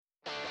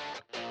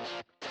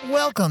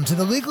Welcome to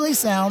the Legally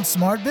Sound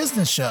Smart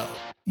Business Show,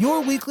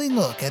 your weekly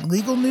look at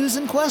legal news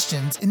and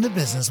questions in the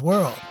business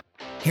world.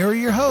 Here are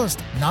your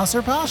hosts,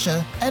 Nasser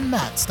Pasha and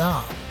Matt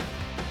Staub.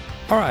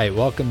 All right,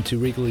 welcome to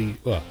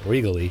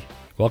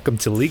Welcome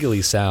to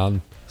Legally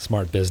Sound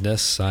Smart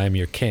Business. I'm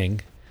your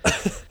king,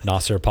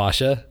 Nasser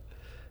Pasha,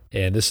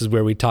 and this is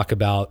where we talk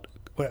about.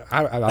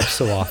 I'm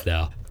so off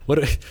now.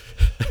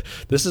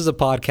 This is a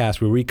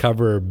podcast where we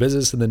cover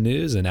business in the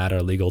news and add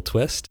our legal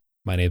twist.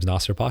 My name's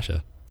Nasser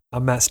Pasha.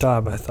 I'm Matt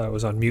Staub. I thought I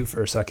was on mute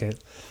for a second.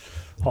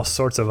 All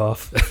sorts of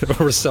off.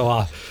 We're so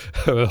off.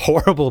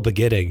 Horrible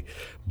beginning,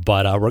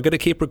 but we're going to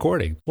keep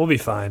recording. We'll be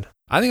fine.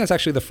 I think that's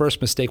actually the first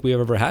mistake we've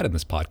ever had in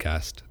this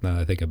podcast, now that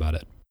I think about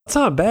it. It's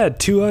not bad.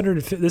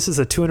 This is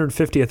a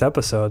 250th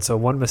episode, so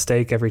one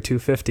mistake every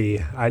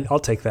 250. I'll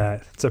take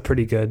that. It's a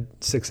pretty good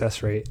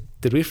success rate.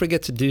 Did we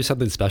forget to do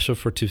something special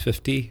for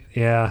 250?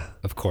 Yeah.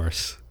 Of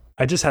course.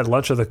 I just had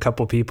lunch with a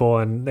couple people,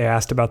 and they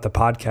asked about the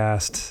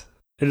podcast.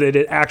 They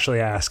did actually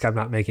ask. I'm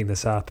not making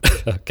this up.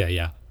 Okay,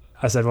 yeah.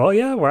 I said, well,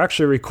 yeah, we're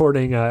actually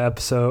recording an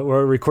episode.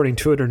 We're recording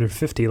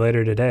 250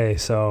 later today,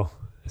 so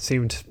it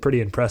seemed pretty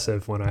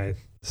impressive when I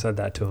said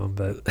that to them.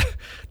 But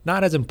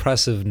not as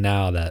impressive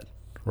now that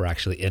we're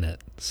actually in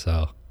it.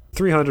 So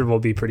 300 will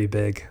be pretty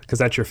big because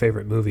that's your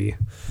favorite movie.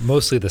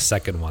 Mostly the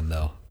second one,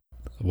 though.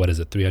 What is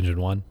it,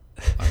 301?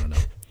 I don't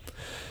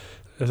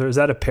know. Is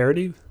that a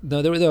parody?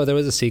 No, there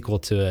was a sequel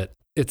to it.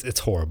 It's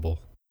horrible.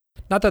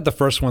 Not that the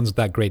first one's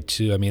that great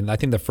too. I mean, I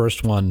think the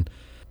first one,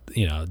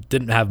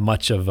 didn't have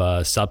much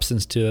of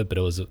substance to it, but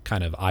it was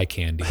kind of eye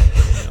candy.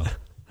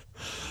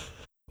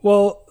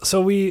 Well,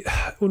 so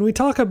when we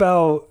talk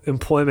about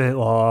employment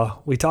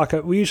law, we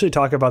usually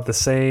talk about the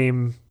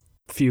same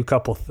few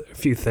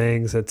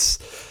things. It's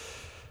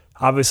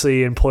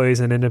obviously employees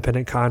and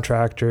independent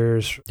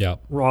contractors,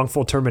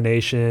 wrongful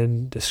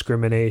termination,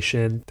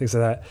 discrimination, things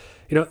like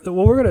that.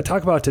 What we're going to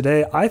talk about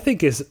today, I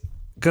think, is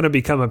going to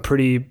become a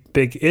pretty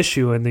big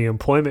issue in the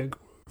employment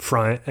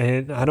front,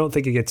 and I don't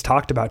think it gets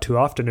talked about too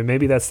often. And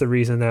maybe that's the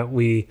reason that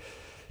we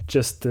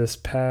just this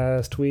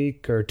past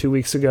week or 2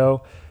 weeks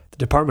ago, the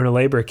Department of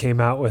Labor came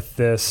out with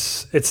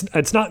this.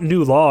 It's not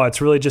new law.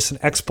 It's really just an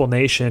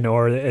explanation,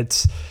 or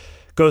it's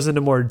goes into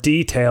more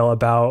detail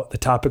about the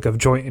topic of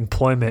joint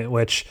employment,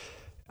 which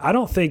I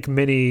don't think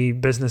many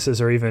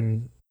businesses are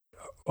even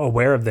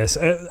aware of this,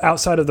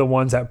 outside of the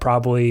ones that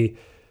probably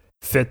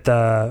fit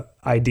the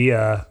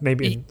idea.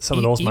 Maybe some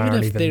of those might aren't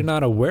even. Even if they're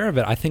not aware of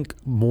it, I think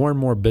more and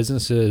more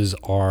businesses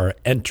are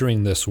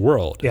entering this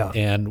world. Yeah.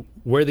 And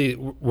where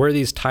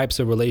these types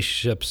of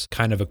relationships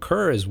kind of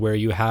occur is where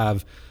you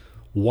have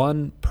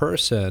one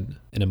person,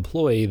 an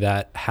employee,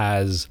 that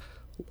has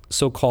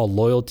so-called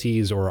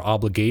loyalties or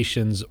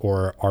obligations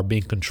or are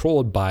being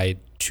controlled by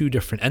two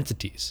different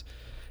entities.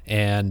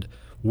 And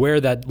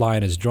where that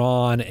line is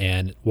drawn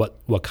and what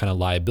kind of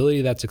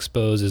liability that's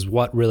exposed is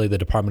what really the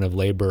Department of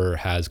Labor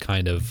has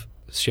kind of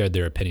shared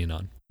their opinion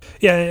on.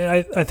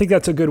 Yeah, I think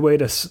that's a good way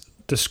to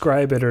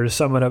describe it, or to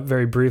sum it up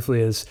very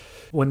briefly, is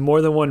when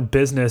more than one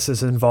business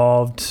is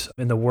involved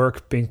in the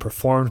work being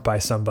performed by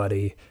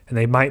somebody, and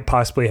they might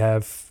possibly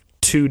have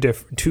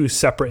two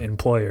separate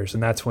employers,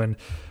 and that's when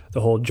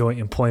the whole joint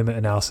employment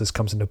analysis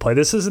comes into play.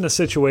 This isn't a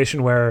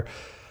situation where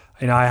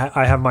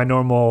I have my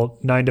normal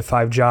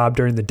 9-to-5 job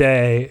during the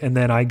day, and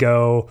then I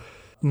go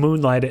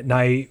moonlight at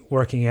night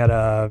working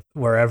at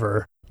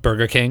wherever.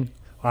 Burger King?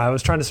 I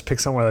was trying to pick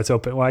somewhere that's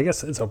open. Well, I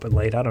guess it's open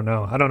late. I don't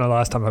know the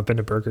last time I've been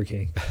to Burger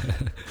King.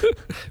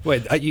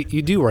 Wait,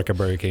 you do work at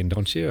Burger King,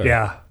 don't you? Or?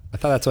 Yeah. I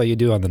thought that's what you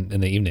do in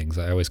the evenings.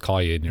 I always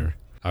call you, and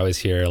I always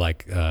hear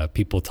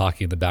people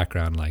talking in the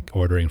background, like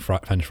ordering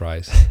French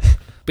fries.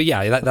 But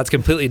yeah, that's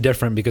completely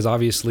different, because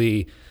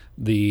obviously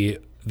the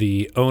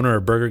owner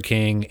of Burger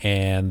King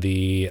and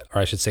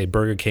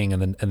Burger King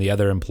and the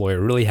other employer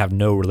really have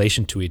no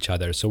relation to each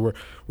other. So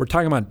we're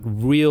talking about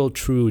real,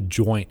 true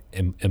joint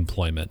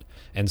employment.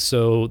 And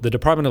so the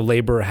Department of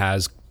Labor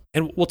has,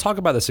 and we'll talk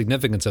about the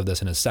significance of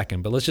this in a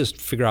second, but let's just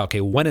figure out,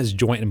 okay, when is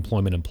joint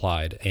employment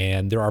implied?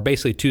 And there are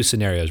basically two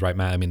scenarios, right,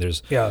 Matt? I mean,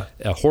 there's a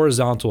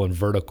horizontal and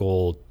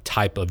vertical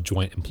type of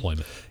joint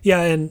employment.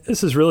 Yeah, and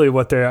this is really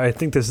I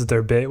think this is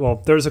their big,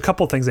 well, there's a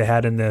couple things they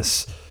had in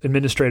this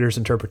administrator's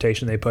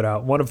interpretation they put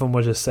out. One of them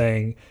was just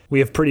saying, we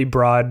have pretty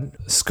broad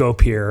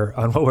scope here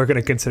on what we're going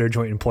to consider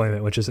joint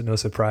employment, which isn't no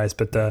surprise.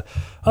 But the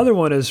other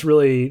one is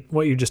really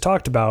what you just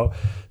talked about,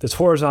 this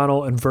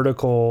horizontal and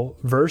vertical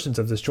versions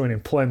of this joint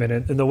employment.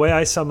 And the way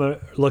I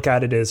look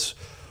at it is,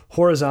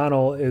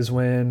 horizontal is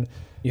when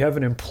you have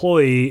an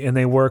employee and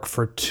they work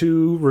for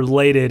two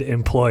related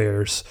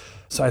employers.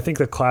 So I think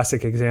the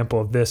classic example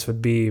of this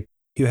would be,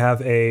 you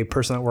have a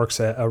person that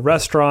works at a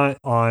restaurant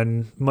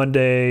on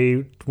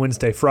Monday,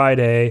 Wednesday,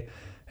 Friday,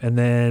 and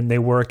then they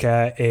work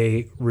at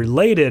a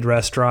related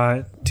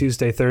restaurant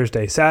Tuesday,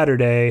 Thursday,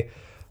 Saturday.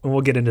 And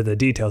we'll get into the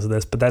details of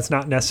this, but that's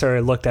not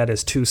necessarily looked at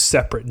as two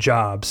separate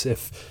jobs.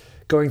 If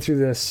going through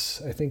this,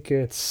 I think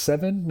it's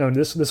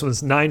this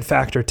was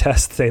 9-factor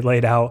test they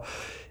laid out.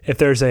 If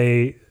there's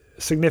a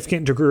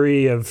significant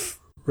degree of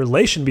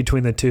relation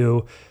between the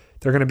two,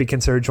 they're going to be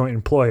considered joint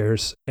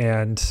employers.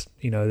 And,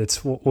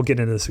 we'll get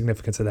into the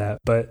significance of that.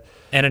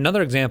 And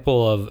another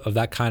example of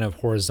that kind of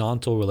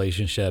horizontal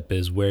relationship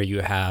is where you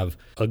have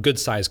a good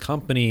sized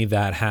company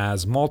that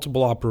has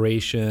multiple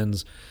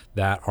operations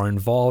that are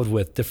involved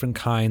with different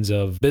kinds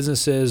of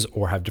businesses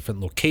or have different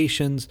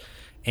locations,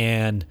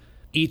 and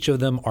each of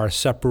them are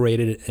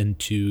separated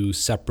into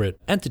separate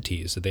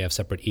entities. So they have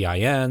separate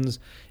EINs.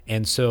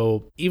 And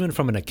so even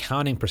from an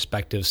accounting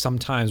perspective,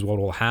 sometimes what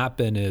will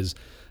happen is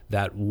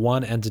that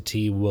one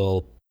entity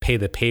will pay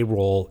the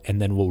payroll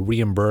and then will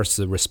reimburse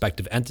the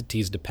respective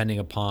entities depending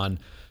upon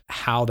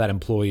how that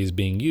employee is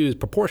being used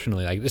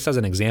proportionally. Like just as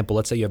an example,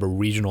 let's say you have a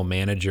regional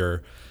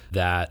manager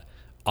that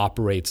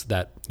operates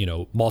that,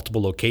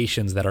 multiple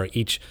locations that are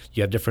each,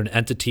 you have different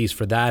entities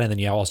for that. And then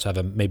you also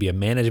have maybe a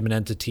management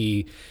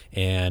entity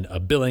and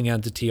a billing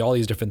entity, all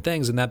these different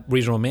things. And that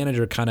regional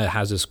manager kind of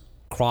has this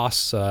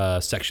cross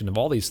section of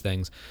all these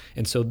things.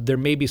 And so there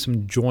may be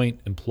some joint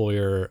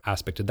employer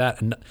aspect to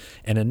that. And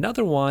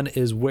another one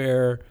is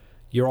where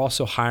you're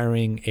also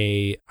hiring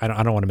I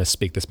don't want to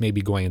misspeak, this may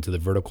be going into the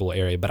vertical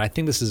area, but I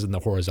think this is in the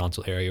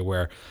horizontal area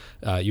where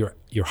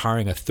you're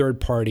hiring a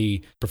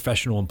third-party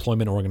professional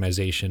employment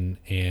organization,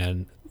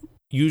 and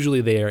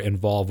usually they are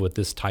involved with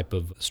this type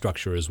of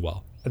structure as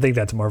well. I think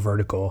that's more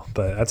vertical,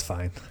 but that's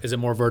fine. Is it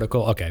more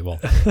vertical? Okay, well,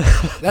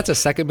 that's a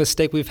second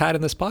mistake we've had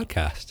in this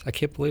podcast. I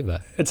can't believe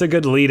that. It's a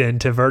good lead-in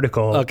to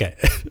vertical. Okay.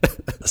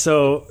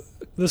 So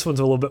this one's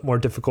a little bit more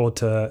difficult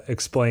to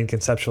explain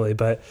conceptually,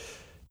 but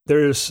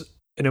there's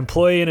an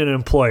employee and an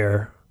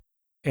employer,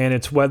 and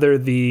it's whether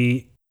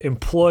the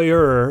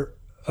employer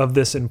of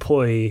this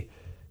employee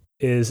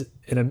is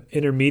an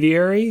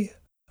intermediary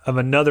of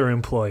another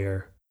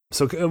employer.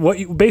 So what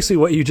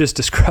you just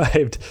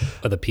described.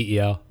 Oh, the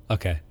PEO?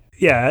 Okay.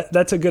 Yeah,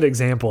 that's a good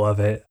example of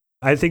it.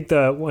 I think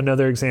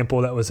another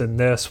example that was in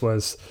this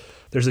was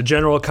there's a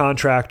general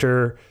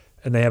contractor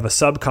and they have a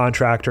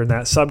subcontractor, and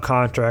that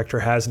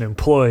subcontractor has an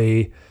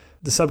employee.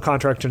 The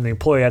subcontractor and the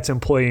employee, that's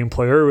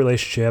employee-employer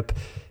relationship.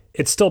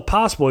 It's still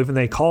possible, even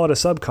they call it a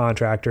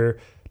subcontractor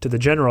to the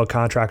general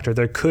contractor,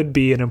 there could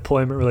be an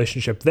employment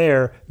relationship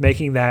there,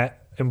 making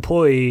that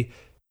employee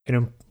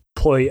an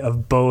employee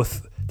of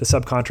both the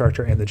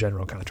subcontractor and the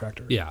general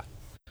contractor. Yeah,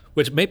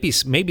 which may be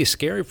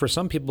scary for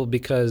some people,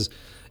 because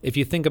if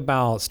you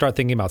start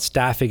thinking about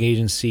staffing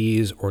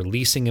agencies or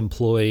leasing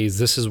employees,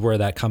 this is where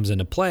that comes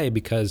into play,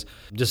 because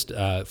just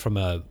from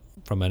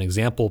an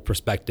example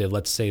perspective,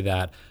 let's say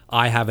that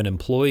I have an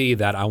employee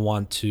that I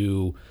want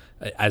to,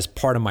 as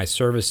part of my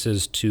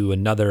services to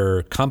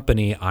another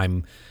company,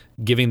 I'm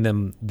giving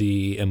them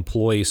the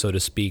employee, so to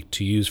speak,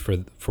 to use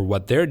for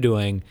what they're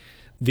doing.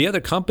 The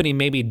other company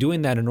may be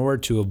doing that in order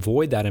to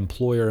avoid that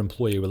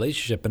employer-employee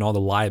relationship and all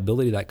the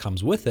liability that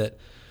comes with it,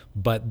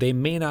 but they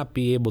may not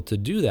be able to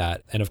do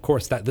that. And of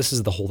course, this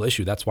is the whole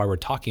issue. That's why we're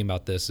talking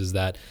about this, is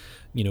that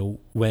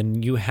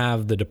when you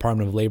have the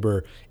Department of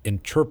Labor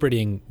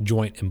interpreting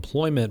joint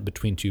employment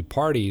between two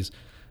parties,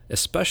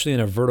 especially in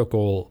a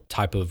vertical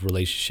type of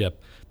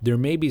relationship, there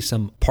may be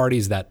some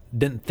parties that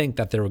didn't think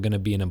that they were going to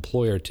be an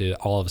employer to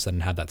all of a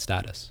sudden have that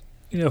status.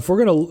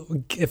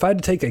 If I had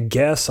to take a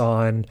guess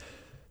on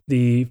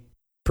the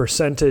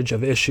percentage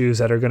of issues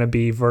that are going to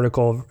be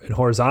vertical and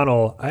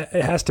horizontal,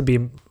 it has to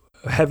be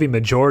a heavy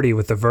majority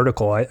with the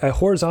vertical.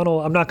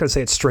 Horizontal, I'm not going to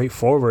say it's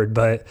straightforward,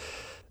 but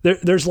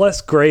there's less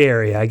gray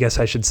area, I guess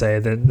I should say,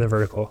 than the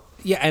vertical.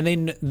 Yeah,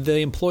 and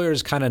the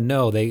employers kind of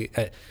know.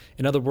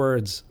 In other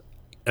words,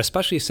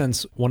 especially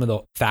since one of the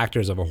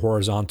factors of a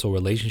horizontal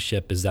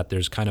relationship is that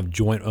there's kind of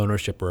joint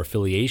ownership or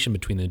affiliation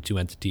between the two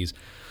entities.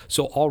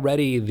 So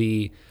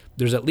already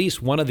there's at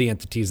least one of the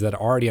entities that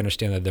already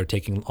understand that they're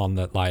taking on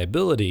that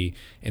liability.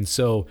 And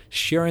so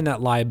sharing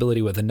that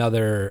liability with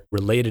another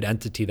related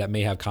entity that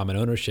may have common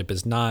ownership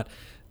is not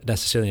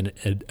necessarily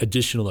an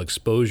additional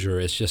exposure.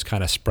 It's just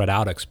kind of spread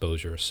out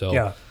exposure.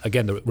 So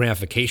Again, the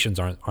ramifications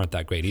aren't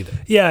that great either.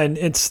 Yeah, and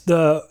it's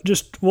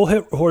we'll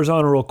hit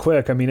horizontal real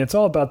quick. I mean, it's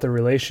all about the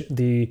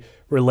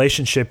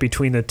relationship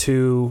between the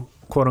two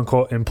quote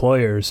unquote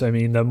employers. I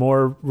mean, the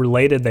more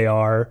related they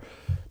are,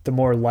 the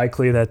more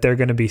likely that they're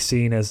going to be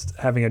seen as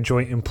having a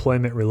joint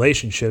employment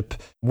relationship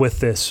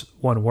with this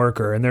one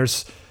worker. And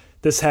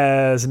this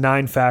has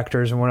 9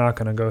 factors, and we're not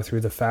going to go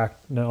through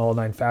all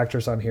 9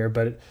 factors on here,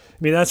 but I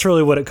mean, that's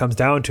really what it comes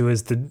down to,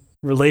 is the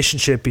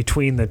relationship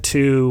between the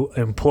two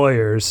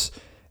employers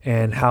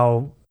and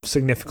how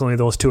significantly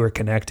those two are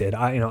connected.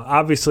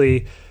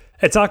 Obviously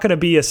it's not going to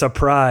be a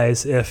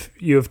surprise if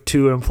you have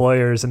two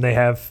employers and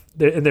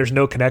there's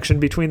no connection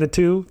between the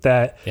two.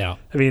 I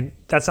mean,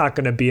 that's not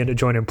going to be in a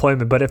joint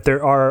employment. But if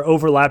there are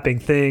overlapping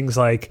things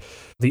like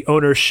the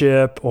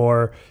ownership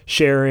or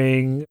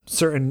sharing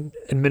certain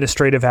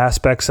administrative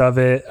aspects of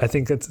it, I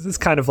think it's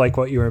kind of like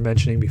what you were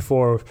mentioning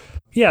before.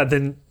 Yeah,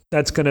 then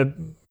that's going to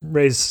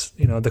raise,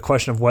 the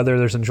question of whether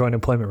there's a joint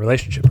employment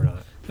relationship or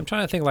not. I'm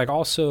trying to think,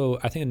 also,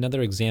 I think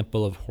another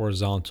example of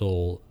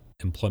horizontal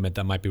employment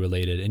that might be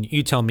related. And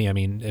you tell me, I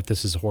mean, if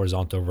this is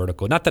horizontal or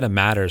vertical. Not that it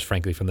matters,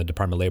 frankly, from the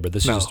Department of Labor.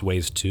 This is just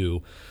ways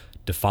to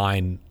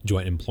define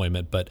joint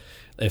employment. But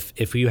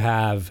if you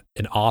have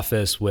an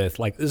office with,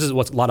 like, this is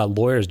what a lot of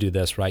lawyers do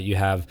this, right? You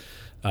have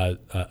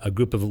a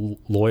group of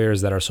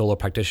lawyers that are solo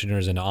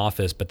practitioners in an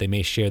office, but they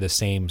may share the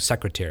same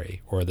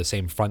secretary or the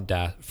same front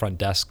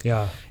desk.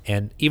 Yeah.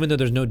 And even though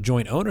there's no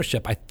joint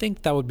ownership, I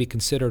think that would be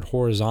considered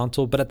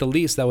horizontal, but at the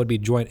least that would be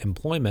joint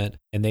employment,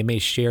 and they may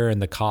share in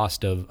the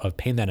cost of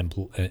paying that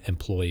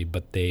employee,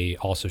 but they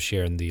also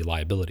share in the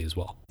liability as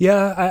well.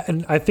 Yeah,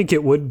 and I think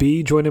it would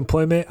be joint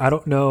employment. I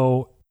don't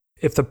know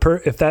if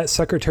that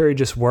secretary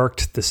just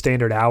worked the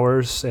standard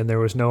hours and there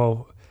was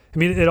no. I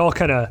mean, it all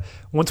kind of,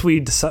 once we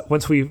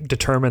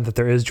determine that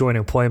there is joint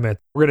employment,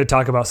 we're going to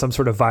talk about some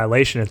sort of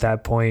violation at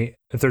that point.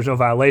 If there's no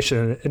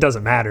violation, it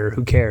doesn't matter.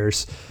 Who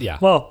cares? Yeah.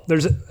 Well,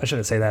 I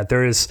shouldn't say that.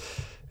 There is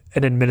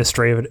an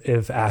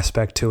administrative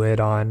aspect to it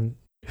on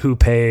who's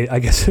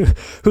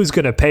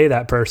going to pay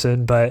that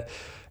person. But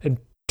in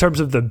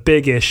terms of the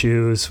big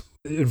issues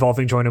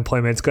involving joint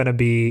employment, it's going to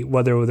be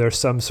whether there's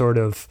some sort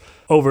of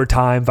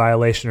overtime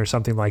violation or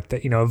something like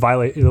that,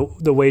 violate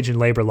the wage and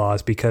labor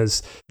laws.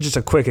 Because just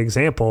a quick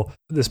example,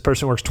 this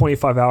person works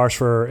 25 hours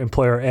for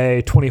employer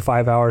A,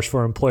 25 hours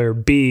for employer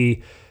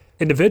B.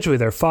 Individually,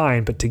 they're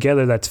fine, but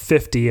together that's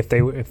 50. If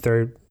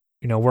they're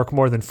work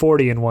more than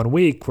 40 in 1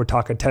 week, we're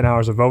talking 10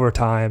 hours of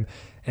overtime,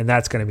 and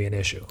that's going to be an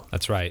issue.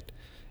 That's right.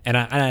 And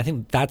I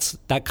think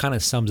that kind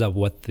of sums up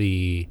what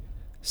the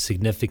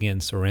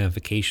significance or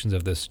ramifications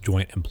of this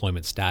joint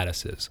employment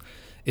status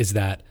is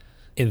that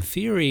in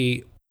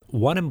theory,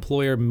 one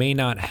employer may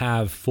not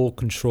have full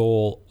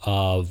control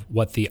of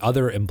what the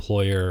other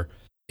employer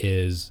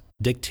is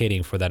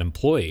dictating for that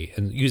employee.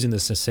 And using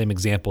this same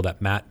example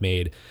that Matt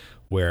made,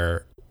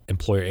 where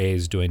employer A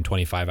is doing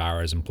 25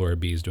 hours, employer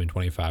B is doing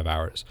 25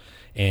 hours.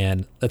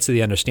 And let's say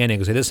the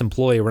understanding is that this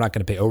employee, we're not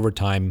going to pay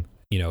overtime,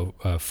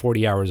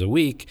 40 hours a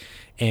week.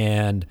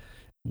 And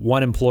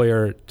one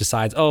employer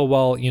decides, oh,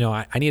 well,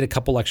 I need a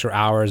couple extra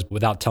hours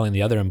without telling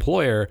the other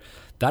employer.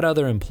 That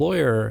other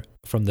employer,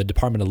 from the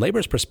Department of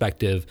Labor's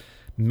perspective,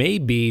 may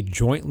be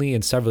jointly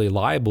and severally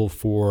liable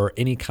for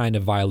any kind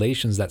of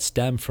violations that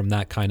stem from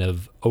that kind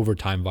of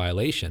overtime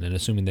violation, and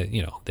assuming that,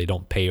 they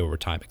don't pay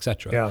overtime, et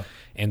cetera. Yeah.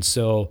 And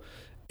so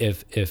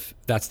if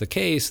that's the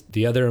case,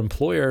 the other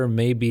employer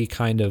may be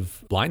kind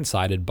of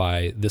blindsided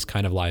by this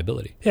kind of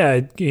liability.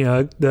 Yeah,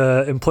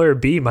 the employer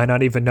B might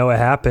not even know it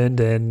happened,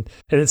 and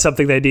it's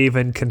something they'd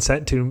even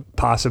consent to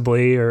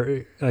possibly,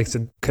 or like I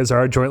said, because they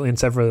are jointly and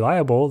severally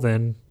liable,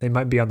 then they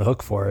might be on the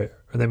hook for it,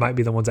 or they might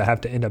be the ones that have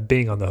to end up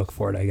being on the hook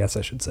for it, I guess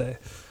I should say.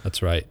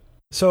 That's right.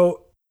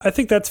 So I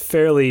think that's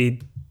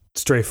fairly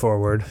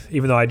straightforward,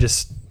 even though I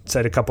just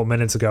said a couple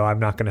minutes ago, I'm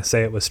not going to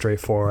say it was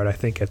straightforward. I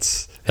think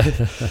it's,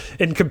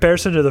 in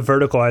comparison to the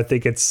vertical, I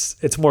think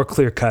it's more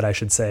clear cut, I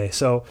should say.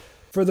 So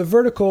for the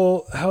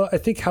vertical, how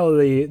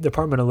the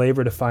Department of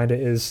Labor defined it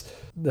is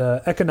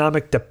the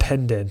economic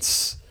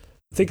dependence.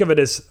 Think of it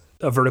as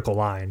a vertical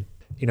line.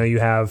 You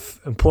have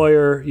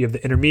employer, you have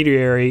the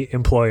intermediary,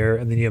 employer,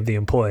 and then you have the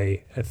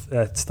employee. If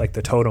that's like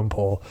the totem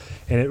pole.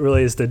 And it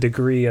really is the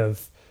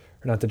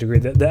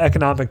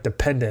economic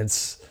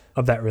dependence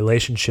of that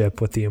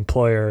relationship with the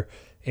employer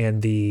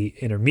and the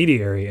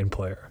intermediary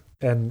employer.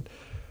 And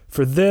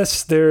for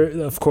this, there,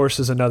 of course,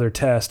 is another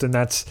test, and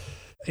that's,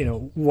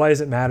 why does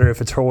it matter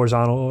if it's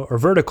horizontal or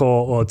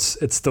vertical? Well,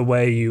 it's the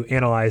way you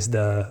analyze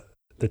the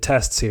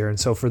tests here. And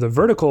so for the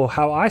vertical,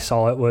 how I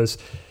saw it was,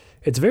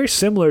 it's very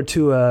similar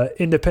to a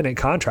independent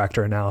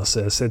contractor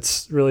analysis.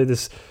 It's really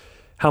this,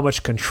 how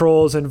much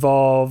control is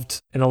involved,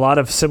 and a lot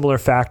of similar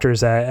factors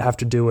that have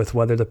to do with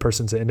whether the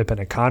person's an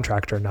independent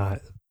contractor or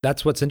not.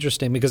 That's what's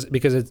interesting because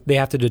they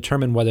have to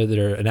determine whether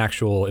they're an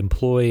actual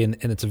employee, and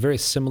it's a very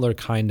similar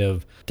kind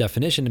of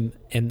definition.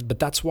 But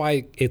that's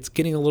why it's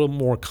getting a little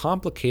more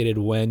complicated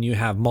when you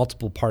have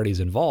multiple parties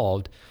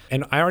involved.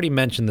 And I already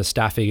mentioned the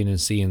staffing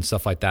agency and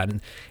stuff like that.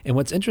 And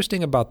what's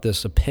interesting about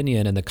this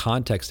opinion and the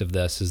context of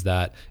this is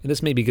that, and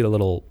this maybe get a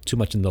little too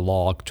much in the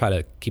law, I'll try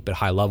to keep it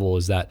high level,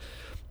 is that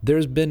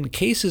there's been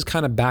cases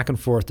kind of back and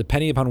forth,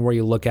 depending upon where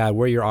you look at,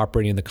 where you're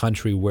operating in the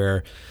country,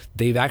 where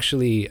they've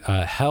actually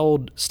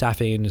held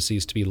staffing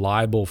agencies to be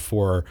liable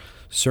for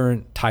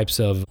certain types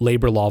of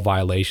labor law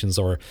violations,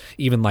 or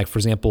even, like, for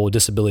example,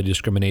 disability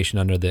discrimination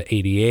under the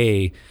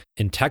ADA.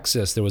 In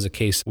Texas, there was a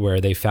case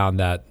where they found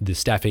that the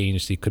staffing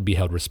agency could be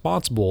held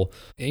responsible.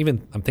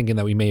 Even I'm thinking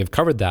that we may have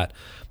covered that.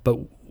 But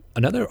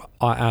another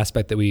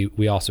aspect that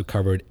we also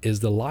covered is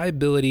the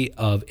liability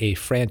of a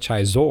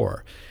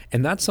franchisor.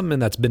 And that's something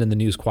that's been in the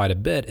news quite a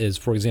bit is,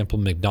 for example,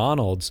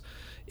 McDonald's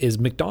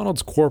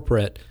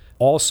corporate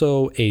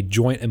also a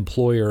joint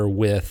employer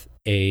with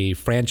a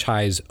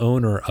franchise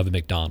owner of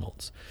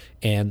McDonald's?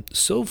 And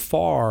so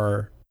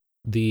far,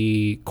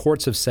 the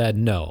courts have said,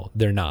 no,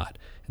 they're not.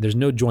 There's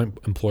no joint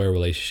employer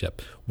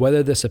relationship.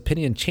 Whether this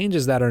opinion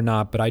changes that or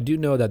not, but I do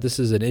know that this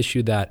is an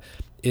issue that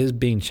is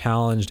being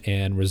challenged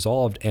and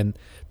resolved. And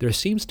there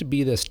seems to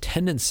be this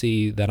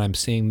tendency that I'm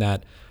seeing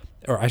that,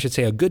 or I should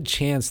say a good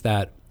chance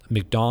that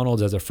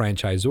McDonald's as a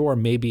franchisor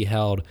may be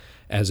held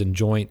as a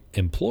joint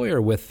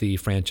employer with the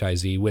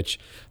franchisee, which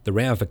the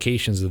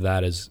ramifications of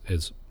that is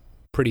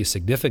pretty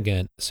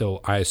significant.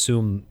 So I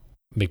assume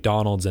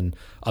McDonald's and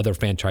other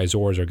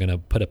franchisors are going to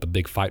put up a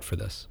big fight for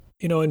this.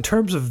 In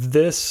terms of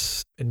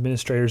this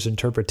administrator's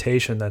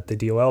interpretation that the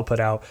DOL put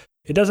out,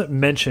 it doesn't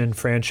mention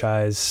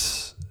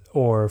franchise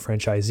or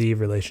franchisee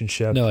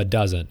relationship. No, it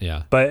doesn't.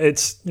 Yeah. But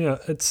it's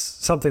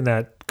something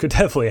that could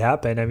definitely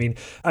happen. I mean,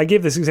 I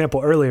gave this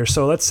example earlier.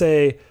 So let's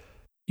say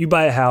you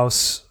buy a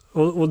house.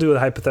 We'll do a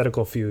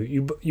hypothetical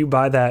few. You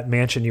buy that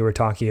mansion you were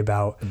talking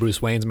about.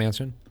 Bruce Wayne's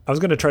mansion? I was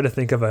going to try to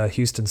think of a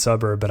Houston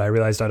suburb, but I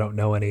realized I don't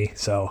know any.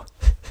 So,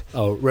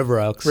 River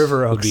Oaks.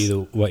 River Oaks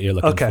would be what you're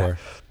looking for.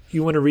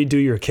 You want to redo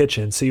your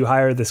kitchen, so you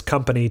hire this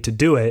company to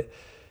do it,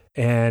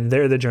 and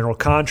they're the general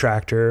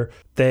contractor.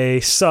 They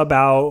sub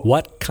out.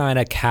 What kind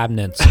of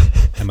cabinets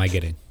am I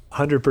getting?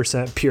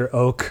 100% pure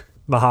oak,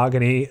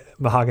 mahogany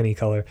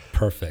color.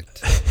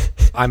 Perfect.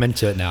 I'm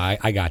into it now.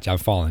 I got you. I'm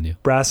following you.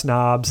 Brass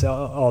knobs,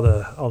 all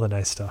the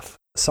nice stuff.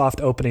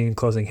 Soft opening and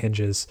closing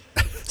hinges.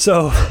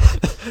 So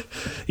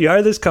you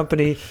hire this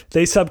company,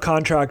 they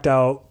subcontract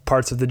out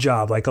parts of the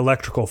job, like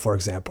electrical, for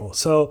example.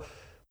 So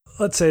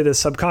let's say the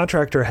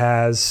subcontractor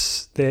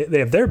they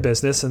have their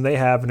business and they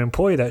have an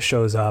employee that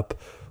shows up.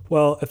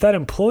 Well, if that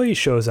employee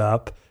shows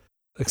up,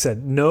 like I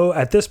said,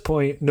 at this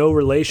point, no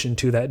relation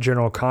to that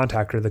general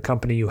contractor, the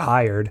company you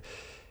hired.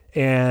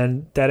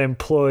 And that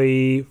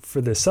employee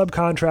for the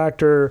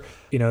subcontractor,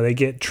 they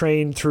get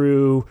trained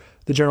through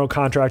the general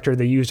contractor.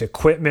 They use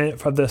equipment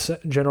from the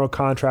general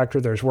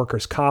contractor. There's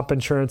workers' comp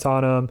insurance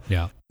on them.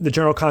 Yeah. The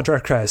general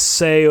contractor has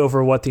say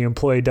over what the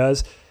employee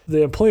does.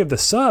 The employee of the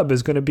sub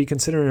is going to be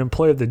considered an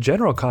employee of the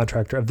general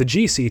contractor, of the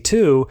GC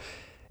too.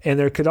 And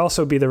there could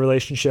also be the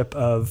relationship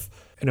of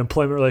an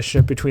employment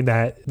relationship between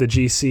the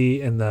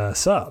GC and the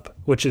sub,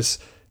 which is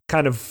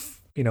kind of,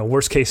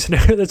 worst case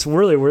scenario. That's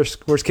really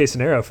worst case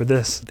scenario for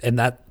this. And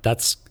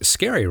that's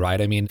scary,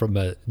 right? I mean, from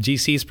a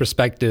GC's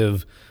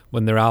perspective,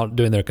 when they're out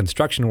doing their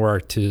construction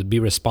work, to be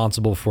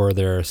responsible for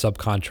their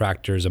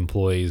subcontractors,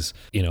 employees,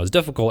 is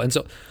difficult. And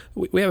so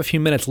we have a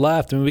few minutes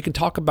left. I mean, we can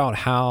talk about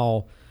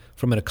how,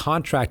 from a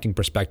contracting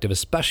perspective,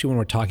 especially when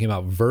we're talking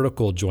about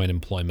vertical joint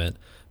employment,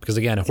 because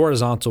again,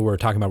 horizontal, we're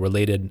talking about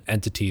related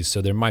entities.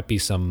 So there might be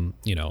some,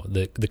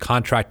 the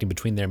contracting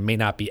between there may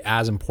not be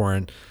as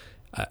important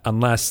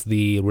unless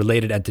the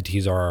related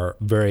entities are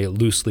very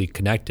loosely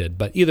connected.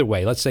 But either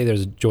way, let's say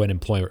there's a joint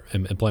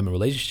employment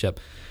relationship.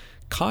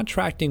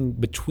 Contracting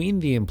between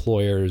the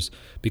employers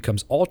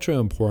becomes ultra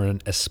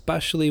important,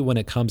 especially when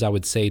it comes, I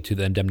would say, to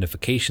the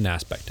indemnification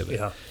aspect of it.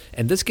 Yeah.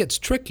 And this gets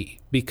tricky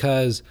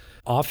because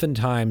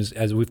oftentimes,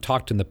 as we've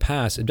talked in the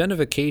past,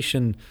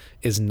 indemnification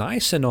is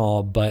nice and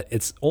all, but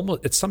it's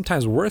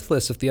sometimes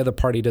worthless if the other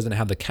party doesn't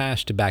have the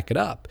cash to back it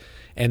up.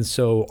 And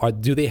so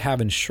do they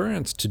have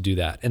insurance to do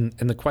that? And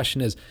the question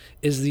is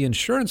the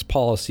insurance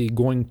policy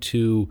going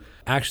to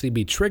actually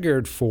be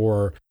triggered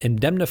for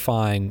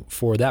indemnifying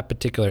for that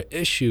particular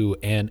issue?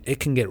 And it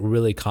can get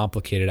really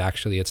complicated,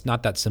 actually. It's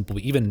not that simple.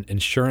 Even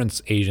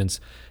insurance agents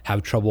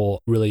have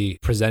trouble really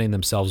presenting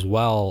themselves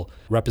well,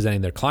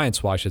 representing their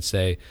clients well, I should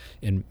say,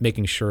 in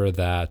making sure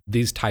that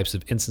these types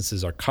of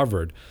instances are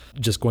covered.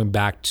 Just going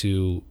back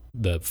to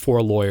the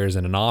 4 lawyers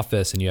in an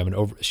office and you have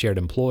an shared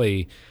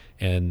employee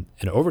and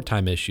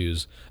overtime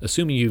issues,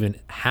 assuming you even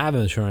have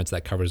insurance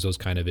that covers those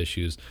kind of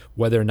issues,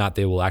 whether or not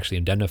they will actually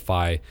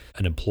indemnify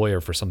an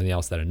employer for something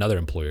else that another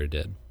employer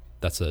did,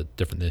 that's a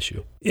different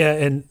issue. Yeah,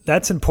 and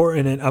that's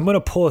important. And I'm going to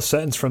pull a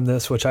sentence from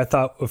this, which I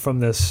thought, from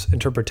this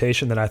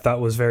interpretation, that I thought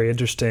was very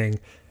interesting,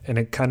 and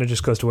it kind of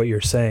just goes to what you're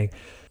saying.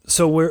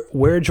 So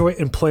where joint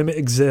employment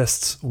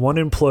exists, one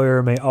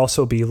employer may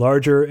also be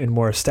larger and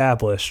more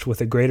established, with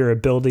a greater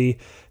ability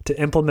to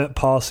implement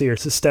policy or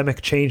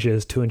systemic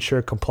changes to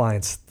ensure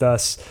compliance.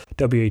 Thus,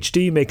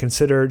 WHD may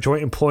consider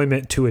joint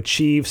employment to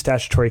achieve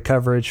statutory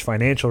coverage,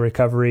 financial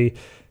recovery,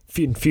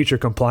 and future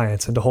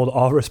compliance, and to hold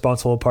all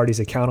responsible parties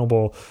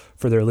accountable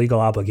for their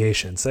legal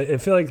obligations. I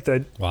feel like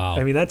that. Wow.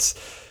 I mean, it's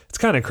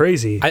kind of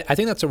crazy. I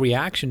think that's a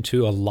reaction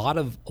to a lot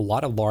of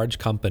large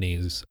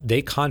companies.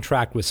 They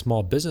contract with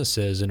small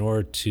businesses in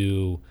order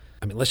to,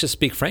 let's just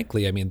speak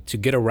frankly, to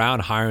get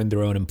around hiring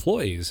their own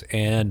employees.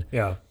 And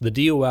the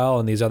DOL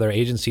and these other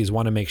agencies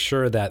want to make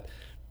sure that,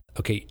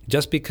 okay,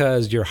 just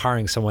because you're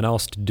hiring someone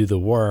else to do the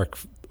work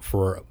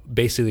for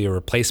basically a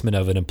replacement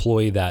of an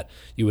employee that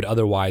you would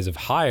otherwise have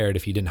hired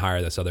if you didn't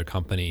hire this other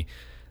company,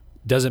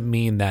 doesn't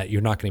mean that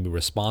you're not going to be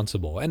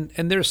responsible. And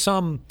there's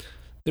some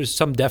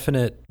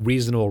definite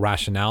reasonable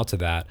rationale to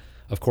that.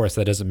 Of course,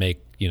 that doesn't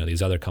make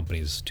these other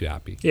companies too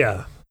happy.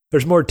 Yeah.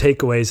 There's more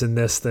takeaways in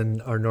this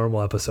than our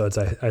normal episodes,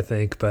 I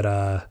think.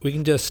 But we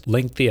can just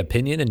link the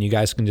opinion and you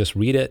guys can just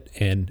read it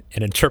and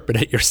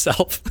interpret it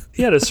yourself.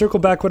 Yeah, to circle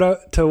back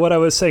to what I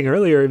was saying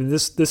earlier,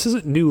 this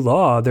isn't new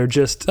law.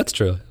 That's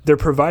true. They're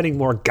providing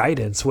more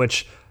guidance,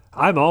 which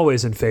I'm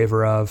always in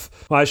favor of.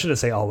 Well, I shouldn't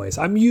say always.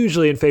 I'm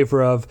usually in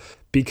favor of,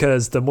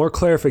 because the more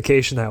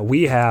clarification that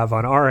we have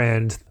on our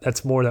end,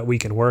 that's more that we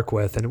can work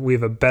with, and we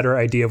have a better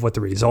idea of what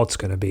the result's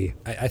going to be.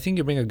 I think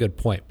you bring a good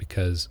point,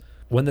 because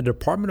when the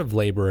Department of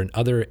Labor and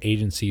other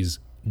agencies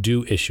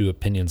do issue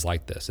opinions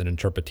like this and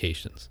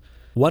interpretations,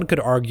 one could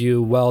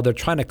argue, well, they're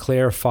trying to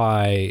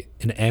clarify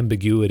an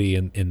ambiguity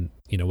in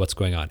what's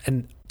going on.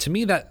 And to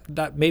me,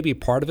 that may be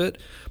part of it,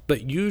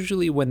 but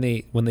usually when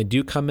they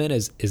do come in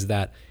is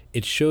that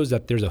it shows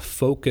that there's a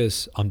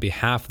focus on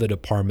behalf of the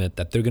department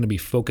that they're going to be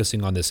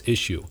focusing on this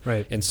issue.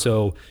 Right. And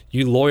so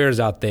you lawyers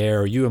out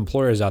there, or you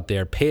employers out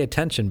there, pay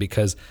attention,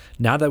 because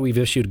now that we've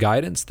issued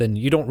guidance, then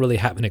you don't really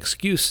have an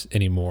excuse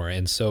anymore.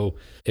 And so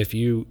if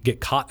you get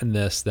caught in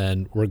this,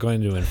 then we're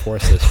going to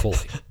enforce this fully.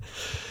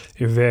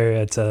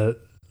 It's a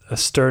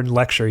stern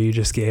lecture you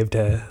just gave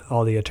to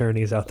all the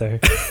attorneys out there.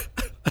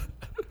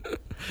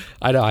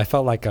 I know. I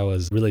felt like I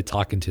was really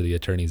talking to the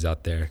attorneys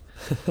out there.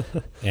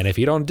 And if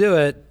you don't do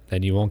it,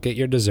 then you won't get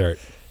your dessert.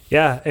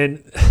 Yeah.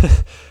 And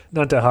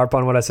not to harp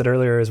on what I said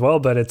earlier as well,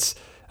 but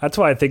that's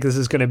why I think this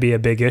is going to be a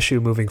big issue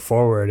moving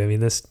forward. I mean,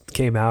 this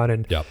came out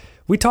and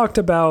we talked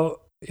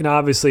about,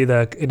 obviously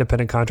the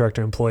independent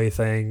contractor employee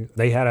thing.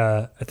 They had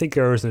I think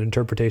there was an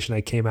interpretation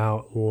that came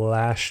out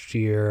last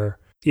year.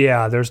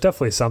 Yeah, there's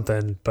definitely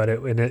something, but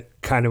it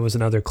kind of was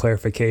another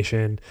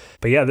clarification.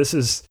 But yeah, this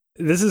is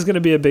going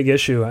to be a big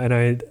issue, and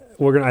I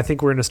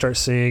think we're going to start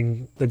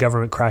seeing the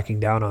government cracking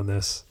down on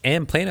this.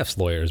 And plaintiffs'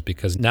 lawyers,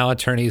 because now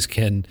attorneys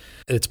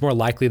it's more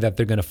likely that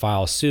they're going to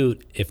file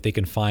suit if they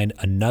can find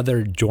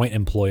another joint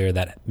employer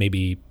that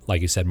maybe,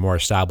 like you said, more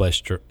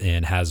established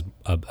and has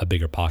a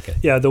bigger pocket.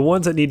 Yeah, the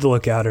ones that need to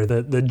look out are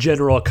the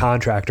general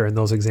contractor in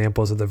those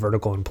examples of the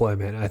vertical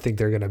employment. I think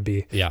they're going to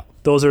be,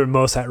 those are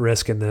most at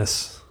risk in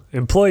this.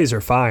 Employees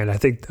are fine. I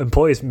think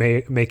employees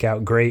may make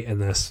out great in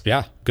this.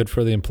 Yeah, good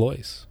for the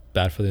employees,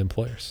 bad for the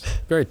employers.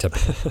 Very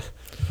typical.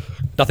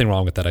 Nothing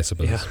wrong with that, I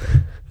suppose. Yeah.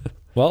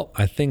 Well,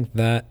 I think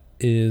that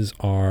is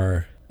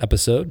our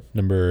episode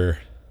number,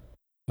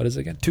 what is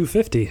it again?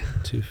 250.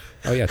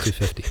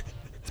 250.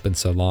 It's been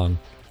so long.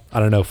 I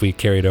don't know if we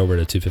carried over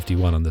to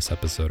 251 on this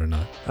episode or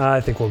not.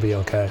 I think we'll be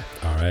okay.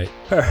 All right.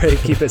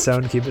 Keep it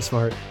sound, keep it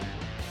smart.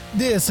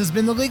 This has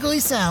been the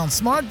Legally Sound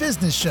Smart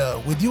Business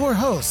Show with your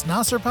hosts,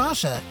 Nasser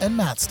Pasha and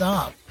Matt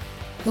Staub.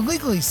 The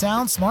Legally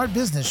Sound Smart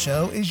Business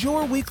Show is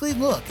your weekly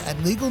look at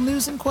legal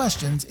news and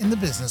questions in the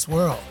business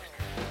world.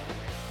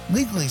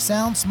 Legally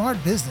Sound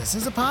Smart Business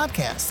is a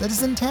podcast that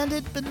is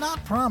intended but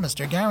not promised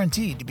or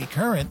guaranteed to be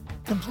current,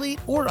 complete,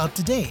 or up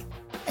to date,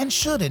 and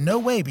should in no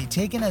way be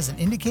taken as an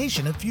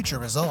indication of future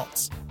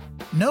results.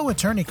 No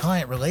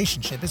attorney-client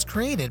relationship is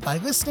created by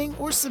listening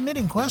or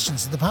submitting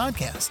questions to the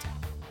podcast.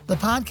 The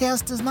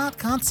podcast does not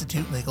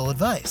constitute legal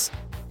advice,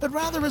 but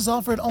rather is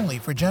offered only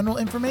for general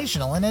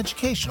informational and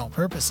educational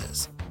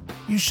purposes.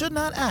 You should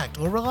not act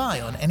or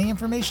rely on any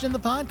information in the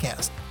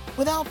podcast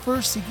without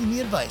first seeking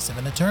the advice of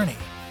an attorney.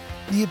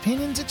 The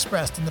opinions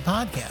expressed in the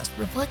podcast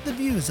reflect the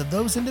views of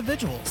those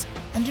individuals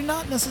and do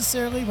not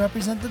necessarily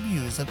represent the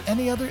views of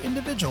any other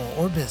individual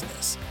or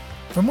business.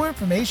 For more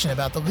information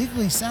about the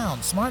Legally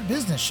Sound Smart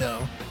Business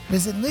Show,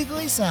 visit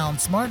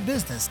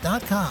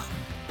LegallySoundSmartBusiness.com.